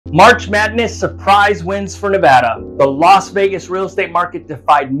March Madness surprise wins for Nevada. The Las Vegas real estate market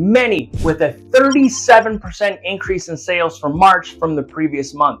defied many with a 37% increase in sales for March from the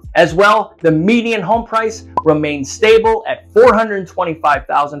previous month. As well, the median home price remained stable at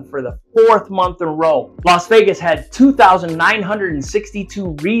 $425,000 for the fourth month in a row. Las Vegas had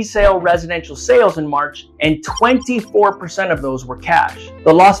 2,962 resale residential sales in March, and 24% of those were cash.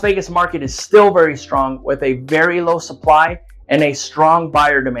 The Las Vegas market is still very strong with a very low supply and a strong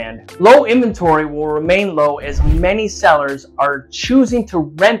buyer demand. Low inventory will remain low as many sellers are choosing to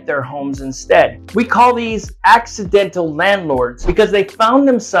rent their homes instead. We call these accidental landlords because they found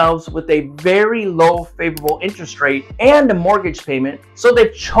themselves with a very low favorable interest rate and a mortgage payment, so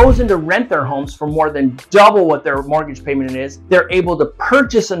they've chosen to rent their homes for more than double what their mortgage payment is. They're able to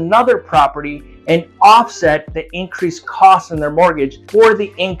purchase another property and offset the increased costs in their mortgage for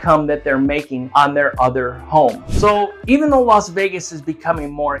the income that they're making on their other home. So even though Las Vegas is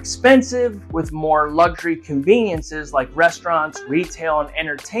becoming more expensive with more luxury conveniences like restaurants, retail, and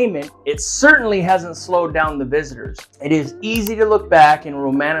entertainment, it certainly hasn't slowed down the visitors. It is easy to look back and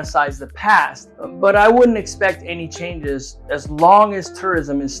romanticize the past, but I wouldn't expect any changes as long as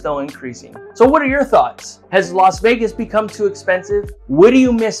tourism is still increasing. So what are your thoughts? Has Las Vegas become too expensive? What do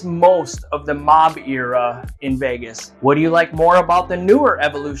you miss most of the mob era in Vegas? What do you like more about the newer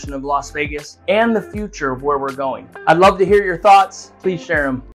evolution of Las Vegas and the future of where we're going? I'd love to hear your thoughts. Please share them.